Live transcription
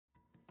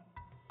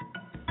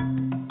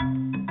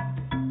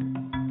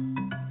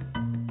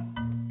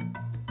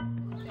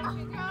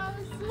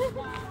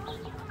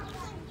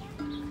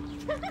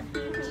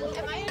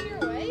Am I in your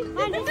way?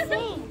 Mom, just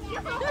sing.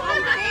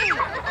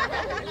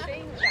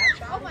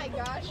 Oh my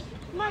gosh.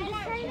 Mom,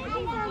 just try to make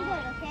me sound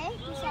good,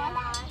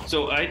 okay?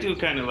 So I do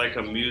kind of like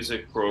a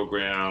music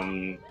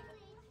program,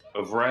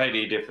 a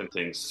variety of different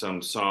things,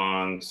 some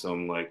songs,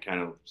 some like kind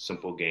of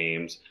simple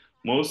games.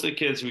 Most of the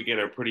kids we get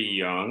are pretty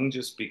young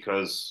just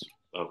because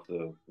of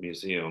the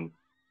museum.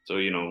 So,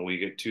 we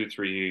get 2,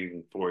 3,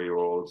 and 4 year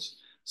olds,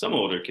 some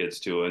older kids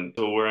too. And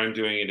so where I'm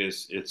doing it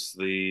is it's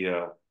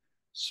the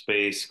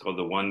space called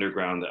the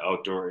Wonderground, the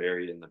outdoor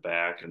area in the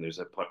back, and there's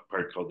a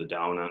part called the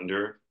Down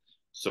Under.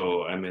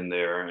 So I'm in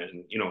there,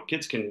 and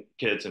kids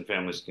and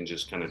families can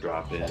just kind of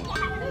drop in.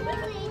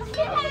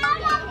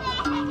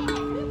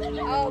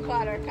 Oh,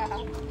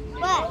 Buttercup.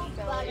 What?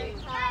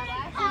 Buttercup.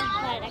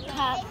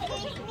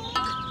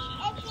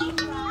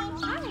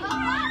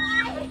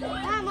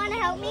 Mom, want to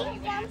help me?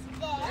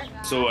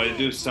 So I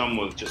do some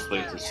with just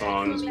like the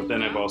songs, but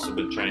then I've also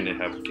been trying to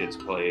have kids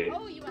play,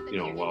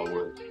 while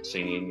we're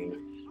singing,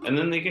 and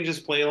then they can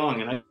just play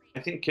along. And I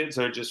think kids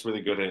are just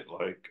really good at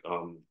like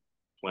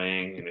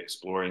playing and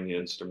exploring the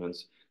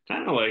instruments,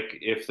 kind of like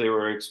if they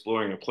were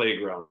exploring a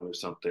playground or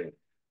something.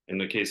 In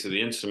the case of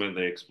the instrument,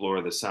 they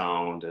explore the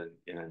sound, and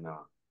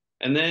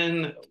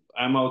then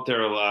I'm out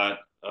there a lot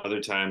other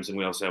times, and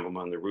we also have them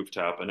on the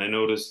rooftop. And I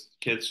notice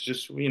kids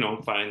just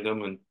find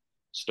them and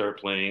start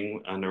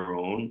playing on their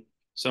own.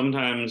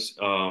 Sometimes,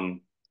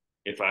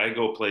 if I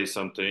go play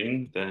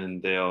something,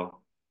 then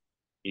they'll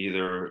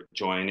either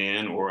join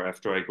in, or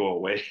after I go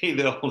away,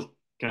 they'll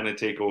kind of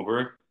take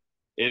over.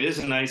 It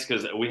is nice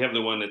because we have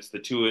the one that's the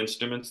two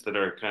instruments that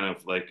are kind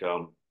of like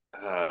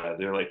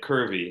they're like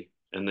curvy,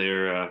 and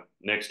they're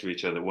next to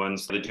each other.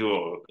 One's the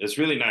duo. It's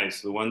really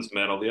nice. The one's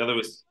metal. The other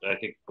was,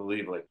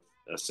 believe like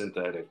a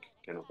synthetic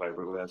kind of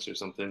fiberglass or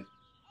something.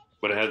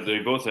 But they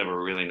both have a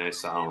really nice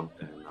sound,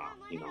 and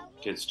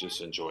kids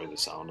just enjoy the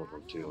sound of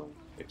them too and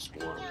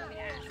explore.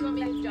 You want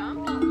me to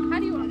jump? How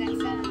do you want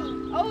that?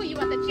 Oh, you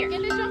want the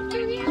chicken to jump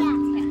through the air?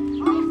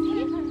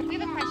 We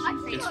have a question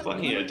for you. It's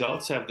funny.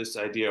 Adults have this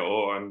idea,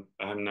 oh,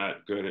 I'm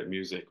not good at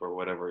music or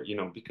whatever,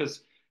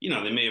 because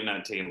they may have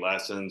not taken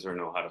lessons or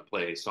know how to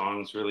play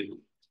songs really.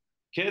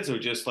 Kids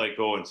would just like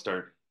go and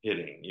start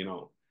hitting.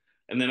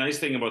 And the nice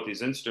thing about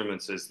these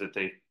instruments is that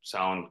they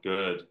sound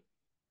good,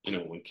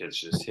 when kids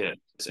just hit.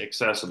 It's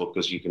accessible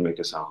because you can make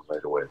a sound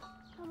right away.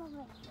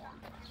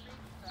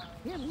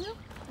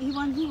 He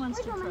wants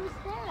to try.